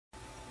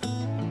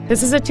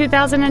This is a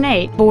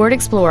 2008 Ford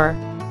Explorer.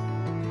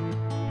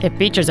 It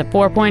features a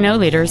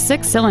 4.0-liter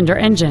six-cylinder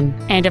engine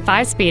and a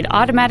 5-speed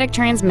automatic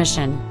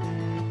transmission.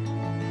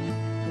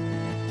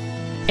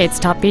 Its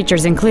top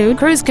features include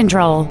cruise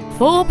control,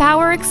 full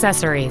power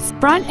accessories,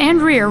 front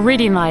and rear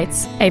reading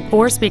lights, a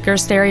 4-speaker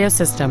stereo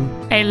system,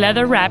 a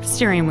leather-wrapped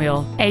steering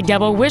wheel, a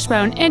double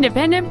wishbone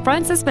independent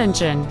front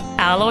suspension,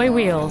 alloy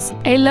wheels,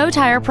 a low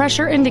tire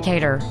pressure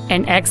indicator,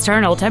 an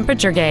external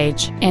temperature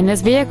gauge, and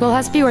this vehicle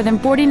has fewer than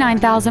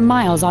 49,000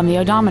 miles on the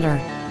odometer.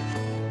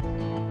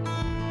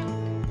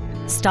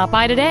 Stop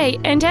by today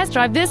and test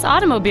drive this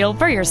automobile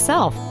for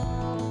yourself.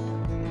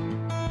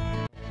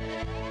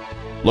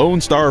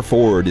 Lone Star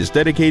Ford is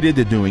dedicated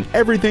to doing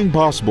everything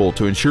possible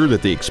to ensure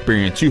that the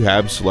experience you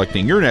have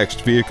selecting your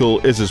next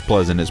vehicle is as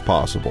pleasant as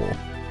possible.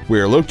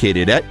 We are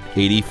located at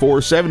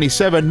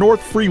 8477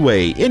 North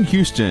Freeway in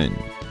Houston.